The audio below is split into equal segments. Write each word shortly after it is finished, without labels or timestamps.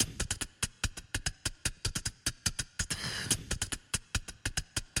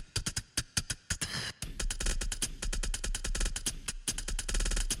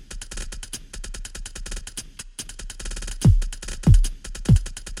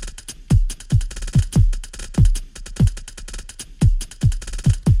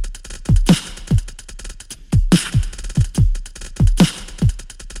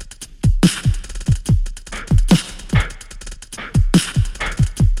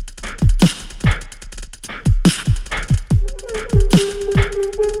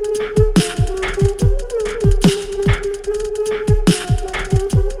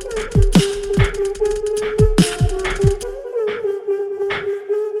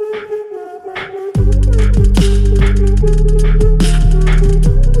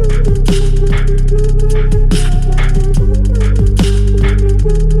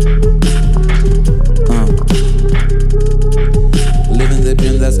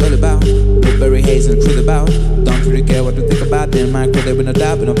all about. Blueberry haze and cruise about. Don't really care what to think about. Then my crew, there with no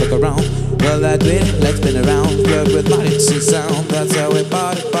doubt, we don't fuck around. Well, that way, let's spin around. Work with body to sound. That's how we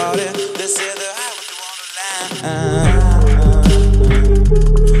party, party.